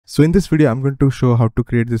So in this video, I'm going to show how to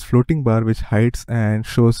create this floating bar which hides and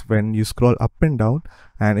shows when you scroll up and down.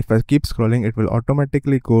 And if I keep scrolling, it will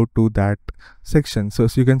automatically go to that section. So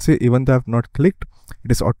as you can see, even though I've not clicked,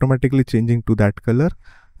 it is automatically changing to that color.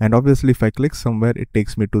 And obviously if I click somewhere, it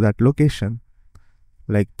takes me to that location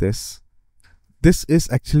like this. This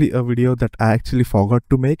is actually a video that I actually forgot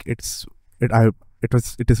to make. It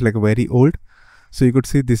is like very old. So you could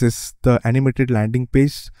see this is the animated landing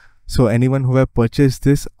page. So anyone who have purchased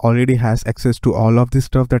this already has access to all of this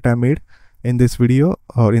stuff that I made in this video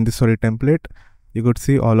or in this template. You could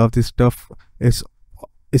see all of this stuff is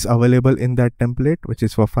available in that template, which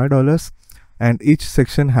is for $5. And each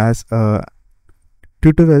section has a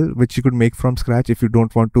tutorial which you could make from scratch if you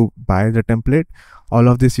don't want to buy the template. All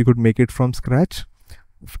of this you could make it from scratch.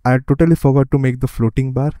 I totally forgot to make the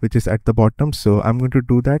floating bar which is at the bottom, so I'm going to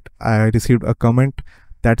do that. I received a comment.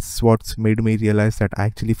 That's what's made me realize that I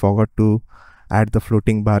actually forgot to add the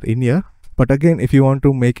floating bar in here. But again, if you want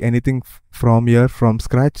to make anything from here from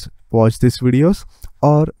scratch, watch these videos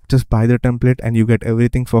or just buy the template and you get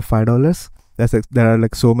everything for $5. There are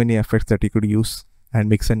like so many effects that you could use and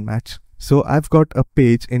mix and match. So I've got a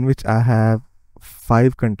page in which I have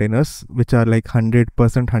 5 containers which are like 100%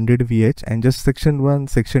 100 VH and just section 1,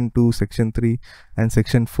 section 2, section 3 and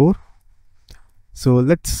section 4. So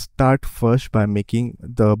let's start first by making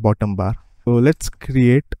the bottom bar. So let's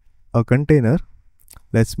create a container.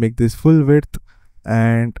 Let's make this full width,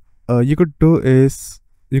 and you could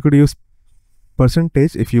use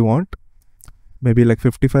percentage if you want, maybe like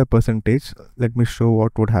 55%. Let me show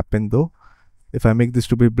what would happen though. If I make this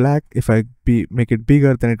to be black, if I make it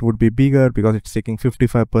bigger, then it would be bigger because it's taking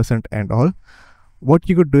 55% and all. What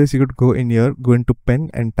you could do is you could go in here, go into pen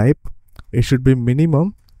and type. It should be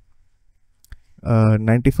minimum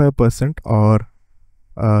 95% or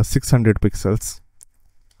 600 pixels.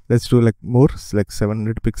 Let's do like more, like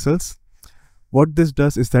 700 pixels. What this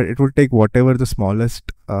does is that it will take whatever the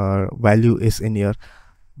smallest value is in here.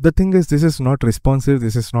 The thing is, this is not responsive.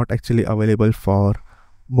 This is not actually available for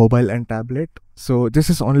mobile and tablet. So this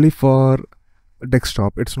is only for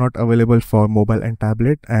desktop. It's not available for mobile and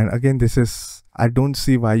tablet. And again, this is, I don't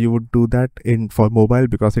see why you would do that for mobile,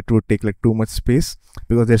 because it would take like too much space,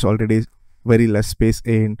 because there's already very less space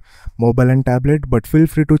in mobile and tablet. But feel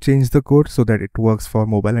free to change the code so that it works for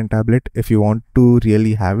mobile and tablet if you want to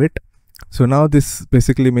really have it. So now this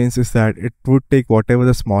basically means is that it would take whatever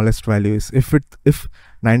the smallest value is. If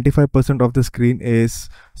 95% of the screen is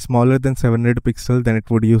smaller than 700 pixel, then it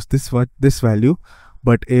would use this value.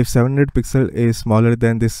 But if 700 pixel is smaller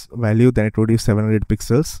than this value, then it would use 700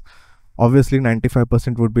 pixels. Obviously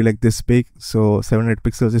 95% would be like this big, so 700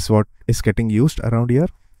 pixels is what is getting used around here.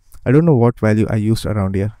 I don't know what value I used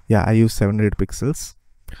around here. Yeah, I used 700 pixels.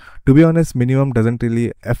 To be honest, minimum doesn't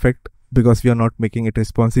really affect because we are not making it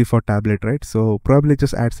responsive for tablet, right? So probably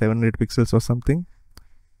just add 700 pixels or something.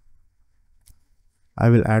 I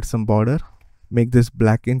will add some border, make this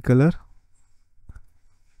black in color,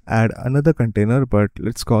 add another container, but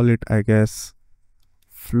let's call it, I guess,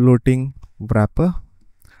 floating wrapper.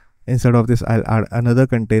 Instead of this, I'll add another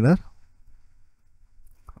container.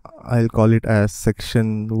 I'll call it as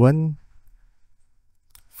section 1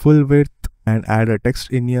 full width and add a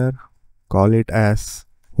text in here, call it as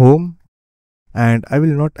home. And I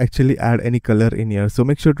will not actually add any color in here, so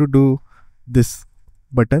make sure to do this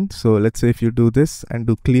button. So let's say if you do this and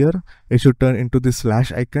do clear, it should turn into this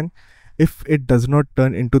slash icon. If it does not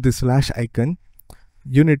turn into this slash icon,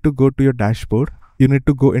 you need to go to your dashboard. You need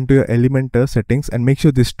to go into your Elementor settings and make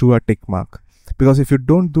sure these two are tick mark, because if you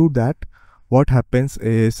don't do that, what happens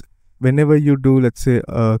is whenever you do, let's say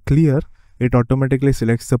clear, it automatically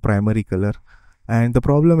selects the primary color. And the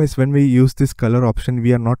problem is when we use this color option,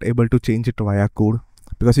 we are not able to change it via code,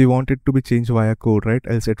 because we want it to be changed via code, right?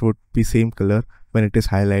 Else it would be same color when it is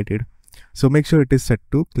highlighted. So make sure it is set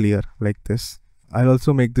to clear like this. I'll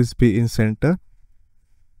also make this be in center.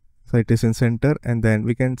 So it is in center, and then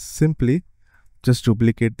we can simply just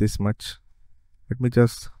duplicate this much. Let me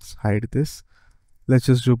just hide this. Let's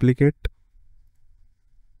just duplicate.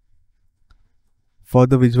 For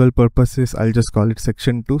the visual purposes, I'll just call it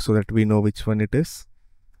section 2 so that we know which one it is.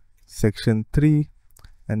 Section 3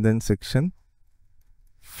 and then section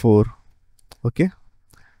 4. Okay.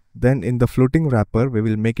 Then in the floating wrapper, we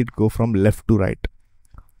will make it go from left to right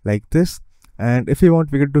like this. And if you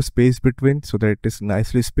want, we could do space between so that it is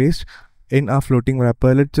nicely spaced. In our floating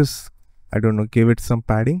wrapper, let's just, I don't know, give it some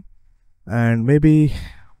padding and maybe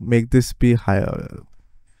make this be higher.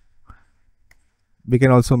 We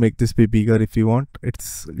can also make this be bigger if you want.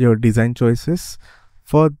 It's your design choices.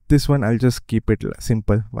 For this one, I'll just keep it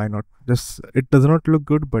simple. Why not? Just, it does not look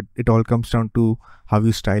good, but it all comes down to how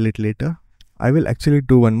you style it later. I will actually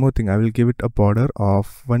do one more thing. I will give it a border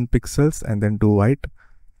of 1 pixels and then do white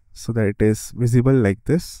so that it is visible like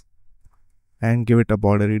this, and give it a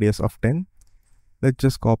border radius of 10. Let's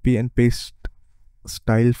just copy and paste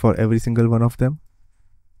style for every single one of them.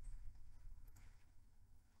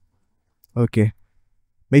 Okay,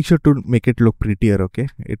 make sure to make it look prettier. Okay,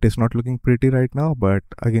 it is not looking pretty right now, but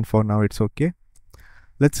again, for now it's okay.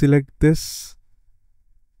 Let's select this.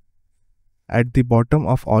 At the bottom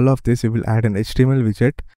of all of this, we will add an HTML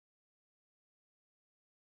widget.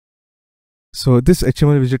 So this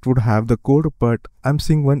HTML widget would have the code, but I'm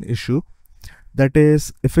seeing one issue. That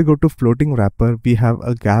is, if we go to floating wrapper, we have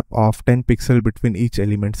a gap of 10 pixels between each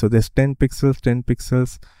element. So there's 10 pixels, 10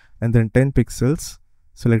 pixels, and then 10 pixels.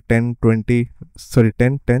 So like 10, 20, sorry,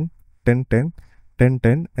 10, 10, 10, 10, 10,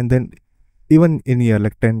 10, and then even in here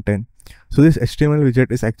like 10, 10. So this HTML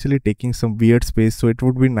widget is actually taking some weird space, so it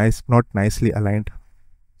would be nice, not nicely aligned.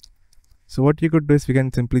 So what you could do is we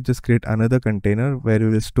can simply just create another container where we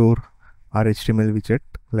will store our HTML widget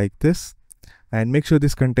like this, and make sure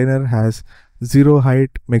this container has 0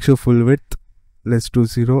 height, make sure full width, let's do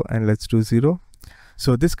 0 and let's do 0.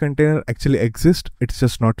 So this container actually exists, it's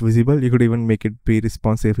just not visible. You could even make it be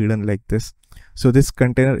responsive hidden like this. So this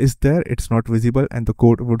container is there, it's not visible, and the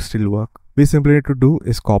code would still work. We simply need to do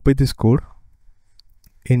is copy this code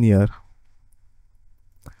in here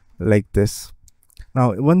like this.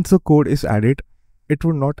 Now once the code is added, it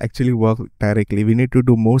would not actually work directly. We need to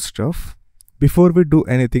do more stuff. Before we do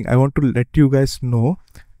anything, I want to let you guys know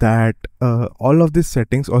that all of these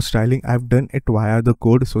settings or styling, I've done it via the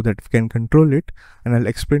code so that we can control it, and I'll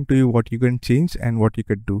explain to you what you can change and what you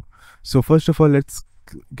could do. So first of all, let's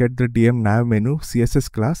get the DMNav menu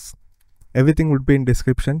CSS class. Everything would be in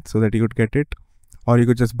description so that you could get it, or you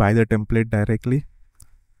could just buy the template directly.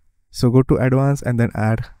 So go to advanced and then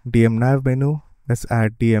add DMNav menu. Let's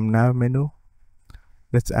add DMNav menu.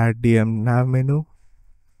 Let's add DMNav menu,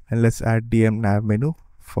 and let's add DMNav menu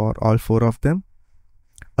for all 4 of them.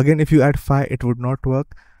 Again, if you add 5, it would not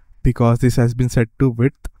work because this has been set to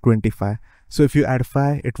width 25. So if you add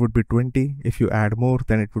 5, it would be 20. If you add more,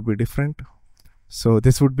 then it would be different. So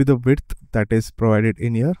this would be the width that is provided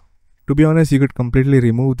in here. To be honest, you could completely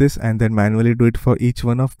remove this and then manually do it for each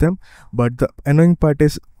one of them. But the annoying part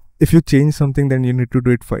is, if you change something, then you need to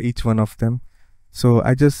do it for each one of them. So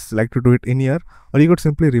I just like to do it in here, or you could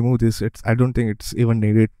simply remove this. I don't think it's even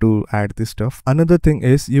needed to add this stuff. Another thing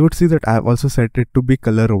is, you would see that I've also set it to be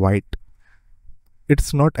color white.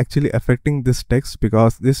 It's not actually affecting this text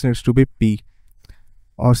because this needs to be P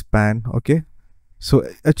or span. Okay, so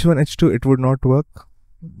H1, H2, it would not work.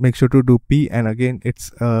 Make sure to do P, and again,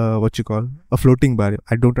 it's what you call a floating bar.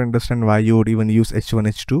 I don't understand why you would even use H1,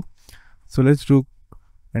 H2. So let's do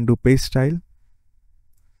and do paste style.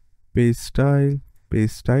 Paste style,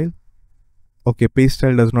 paste style. Okay, paste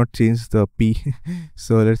style does not change the P.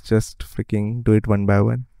 So let's just freaking do it one by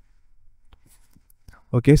one.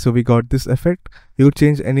 Okay, so we got this effect. You would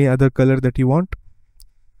change any other color that you want.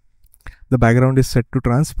 The background is set to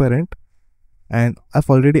transparent, and I've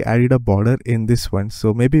already added a border in this one.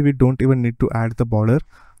 So maybe we don't even need to add the border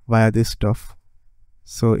via this stuff.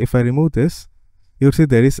 So if I remove this, you'll see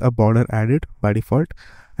there is a border added by default.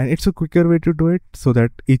 And it's a quicker way to do it so that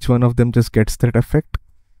each one of them just gets that effect.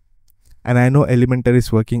 And I know Elementor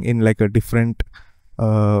is working in like a different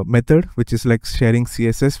method, which is like sharing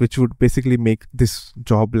CSS, which would basically make this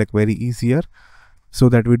job like very easier, so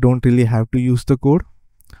that we don't really have to use the code,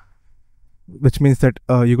 which means that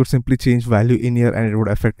you could simply change value in here and it would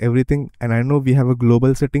affect everything. And I know we have a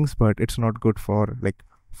global settings, but it's not good for like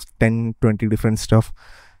 10-20 different stuff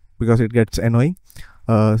because it gets annoying.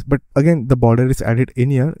 But again, the border is added in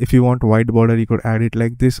here. If you want white border, you could add it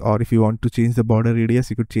like this, or if you want to change the border radius,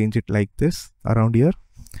 you could change it like this around here.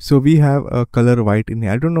 So we have a color white in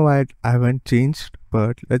here. I don't know why I haven't changed,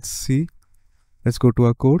 but let's see. Let's go to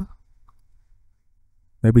our code.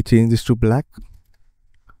 Maybe change this to black.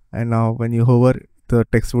 And now when you hover, the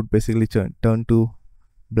text would basically turn to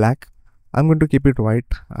black. I'm going to keep it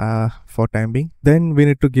white for time being. Then we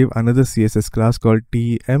need to give another CSS class called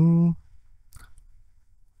DM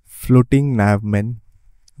floating navmen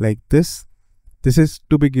like this. This is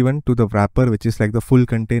to be given to the wrapper, which is like the full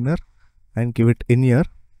container, and give it in here.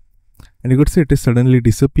 And you could see it is suddenly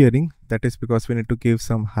disappearing. That is because we need to give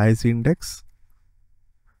some highs index,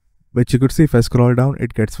 which you could see if I scroll down,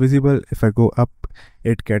 it gets visible. If I go up,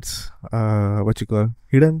 it gets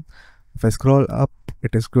hidden. If I scroll up,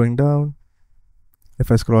 it is going down.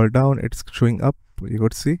 If I scroll down, it's showing up. You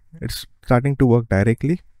could see it's starting to work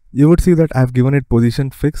directly. you would see that I've given it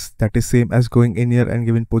position fixed, that is same as going in here and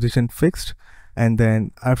giving position fixed, and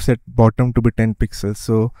then I've set bottom to be 10 pixels.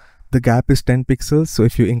 So the gap is 10 pixels, so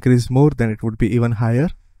if you increase more, then it would be even higher.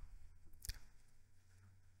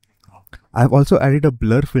 I've also added a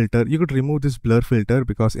blur filter. You could remove this blur filter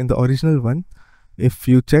because in the original one, if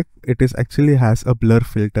you check, it is actually has a blur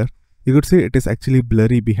filter. You could see it is actually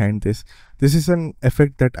blurry behind this. This is an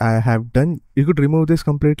effect that I have done. You could remove this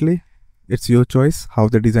completely. It's your choice how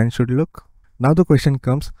the design should look. Now the question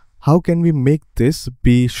comes, how can we make this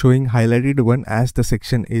be showing highlighted one as the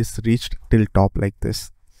section is reached till top like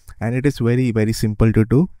this? And it is very, very simple to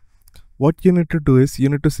do. What you need to do is you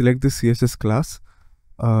need to select the CSS class,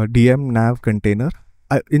 DMNav container.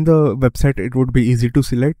 In the website, it would be easy to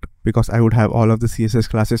select because I would have all of the CSS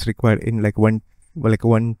classes required in like one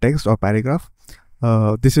text or paragraph.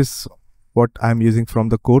 This is what I'm using from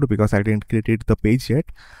the code because I didn't create the page yet.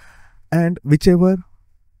 And whichever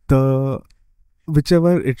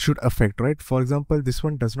it should affect, right? For example, this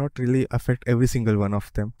one does not really affect every single one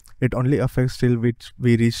of them. It only affects till which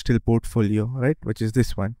we reach till portfolio, right? Which is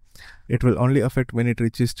this one. It will only affect when it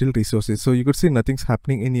reaches till resources. So you could see nothing's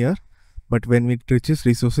happening in here, but when it reaches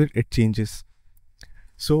resources, it changes.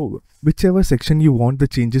 So whichever section you want the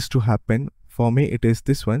changes to happen, for me it is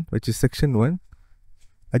this one, which is section 1.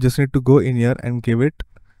 I just need to go in here and give it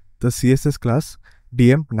the CSS class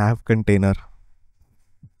DMNav container.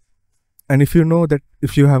 And if you know that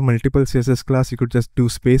if you have multiple CSS class, you could just do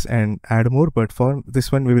space and add more. But for this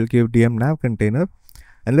one, we will give DMNav container,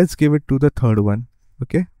 and let's give it to the third one.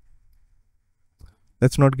 Okay.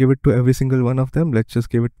 Let's not give it to every single one of them. Let's just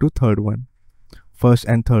give it to third one, first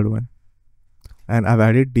and third one. And I've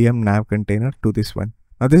added DMNav container to this one.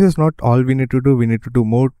 Now this is not all we need to do. We need to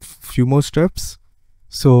do few more steps.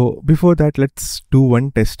 So before that, let's do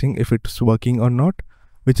one testing if it's working or not,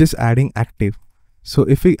 which is adding active. So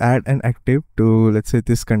if we add an active to, let's say,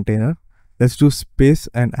 this container, let's do space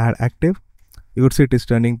and add active. You would see it is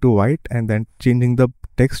turning to white and then changing the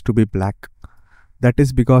text to be black. That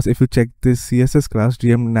is because if you check this CSS class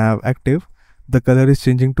DMNav active, the color is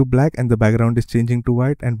changing to black and the background is changing to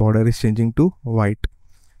white and border is changing to white.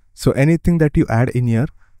 So anything that you add in here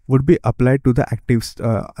would be applied to the active,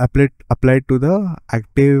 applied to the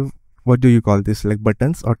active, what do you call this, like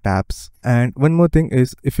buttons or tabs. And one more thing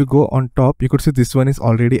is, if you go on top, you could see this one is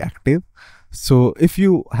already active. So if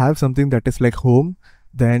you have something that is like home,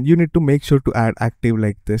 then you need to make sure to add active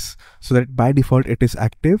like this, so that by default it is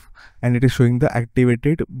active and it is showing the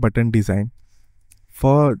activated button design.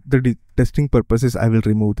 For the testing purposes, I will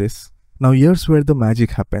remove this. Now here's where the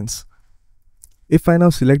magic happens. If I now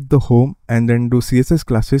select the home and then do CSS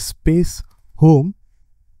classes space home,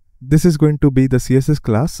 this is going to be the CSS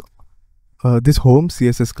class. This home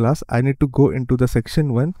CSS class, I need to go into the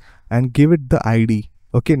section 1 and give it the ID.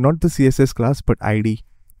 Okay, not the CSS class, but ID.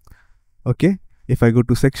 Okay, if I go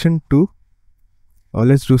to section 2, or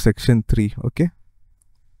let's do section 3. Okay,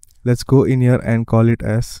 let's go in here and call it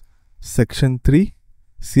as section 3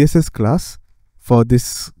 CSS class for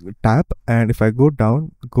this tab. And if I go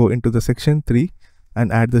down, go into the section 3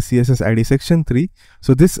 and add the CSS ID section 3.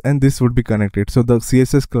 So this and this would be connected. So the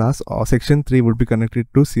CSS class or section 3 would be connected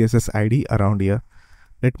to CSS ID around here.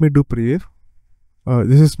 Let me do preview.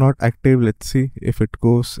 This is not active. Let's see if it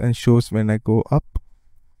goes and shows when I go up.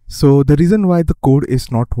 So the reason why the code is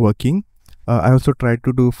not working, I also tried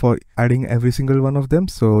to do for adding every single one of them.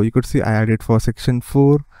 So you could see I added for section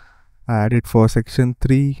 4, I added for section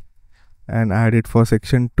 3, and I added for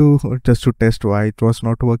section 2 just to test why it was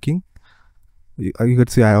not working. You could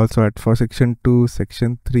see I also add for section 2,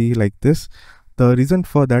 section 3 like this. The reason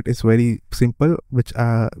for that is very simple, which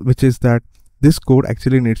is that this code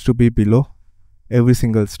actually needs to be below every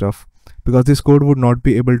single stuff, because this code would not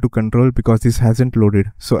be able to control because this hasn't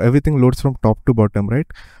loaded. So everything loads from top to bottom, right?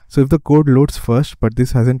 So if the code loads first but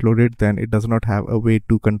this hasn't loaded, then it does not have a way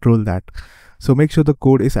to control that. So make sure the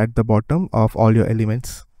code is at the bottom of all your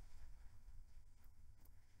elements.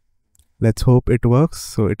 Let's hope it works.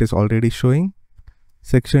 So it is already showing.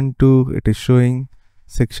 Section 2, it is showing.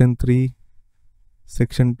 Section 3,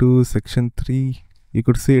 section 2, section 3. You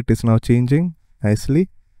could see it is now changing nicely.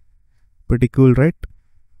 Pretty cool, right?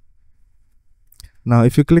 Now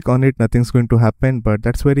if you click on it, nothing's going to happen, but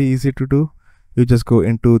that's very easy to do. You just go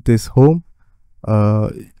into this home.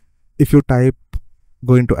 If you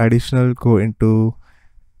go into additional, go into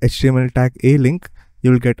HTML tag a link, you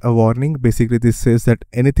will get a warning. Basically this says that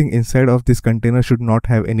anything inside of this container should not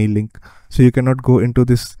have any link. So you cannot go into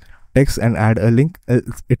this text and add a link.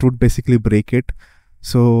 It would basically break it.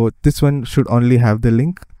 So this one should only have the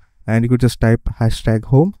link, and you could just type hashtag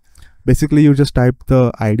home. Basically you just type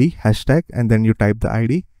the ID hashtag and then you type the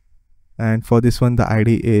ID. and for this one the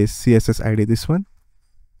ID is CSS ID, this one.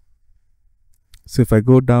 So if I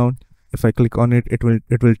go down, if I click on it, it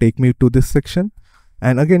will take me to this section.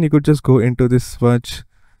 And again, you could just go into this search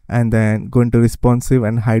and then go into responsive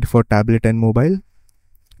and hide for tablet and mobile.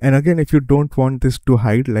 And again, if you don't want this to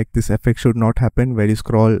hide, like this effect should not happen where you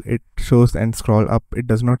scroll it shows and scroll up it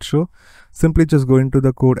does not show, simply just go into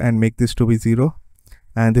the code and make this to be 0,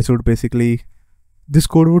 and this would basically, this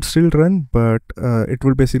code would still run, but it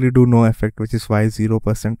will basically do no effect, which is why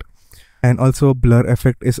 0%. And also blur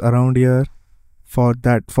effect is around here. For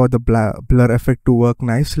the blur effect to work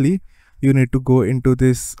nicely, you need to go into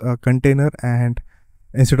this container, and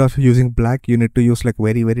instead of using black, you need to use like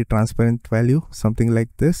very transparent value, something like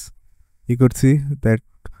this. You could see that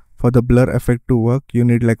for the blur effect to work, you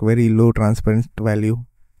need like very low transparent value,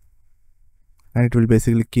 and it will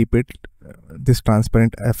basically keep it this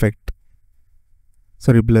transparent effect,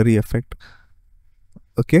 sorry, blurry effect.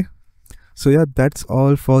 Okay, so yeah, that's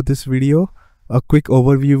all for this video. A quick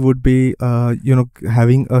overview would be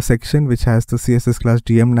having a section which has the CSS class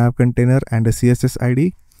DMNav container and a CSS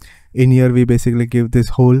ID. In here we basically give this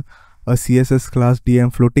whole a CSS class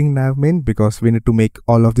DM floating nav main, because we need to make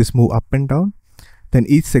all of this move up and down. Then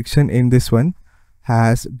each section in this one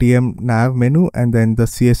has DM nav menu and then the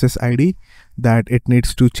CSS ID that it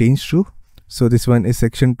needs to change to. So this one is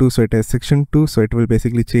section 2, so it has section 2, so it will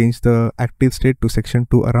basically change the active state to section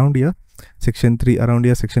 2 around here, section 3 around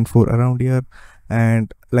here, section 4 around here.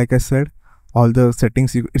 And like I said, all the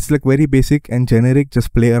settings, it's like very basic and generic.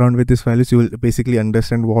 Just play around with these values, you will basically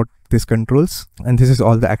understand what this controls. And this is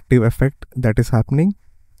all the active effect that is happening,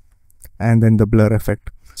 and then the blur effect.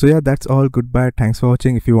 So yeah, that's all. Goodbye, thanks for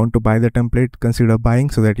watching. If you want to buy the template, consider buying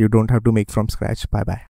so that you don't have to make from scratch. Bye bye.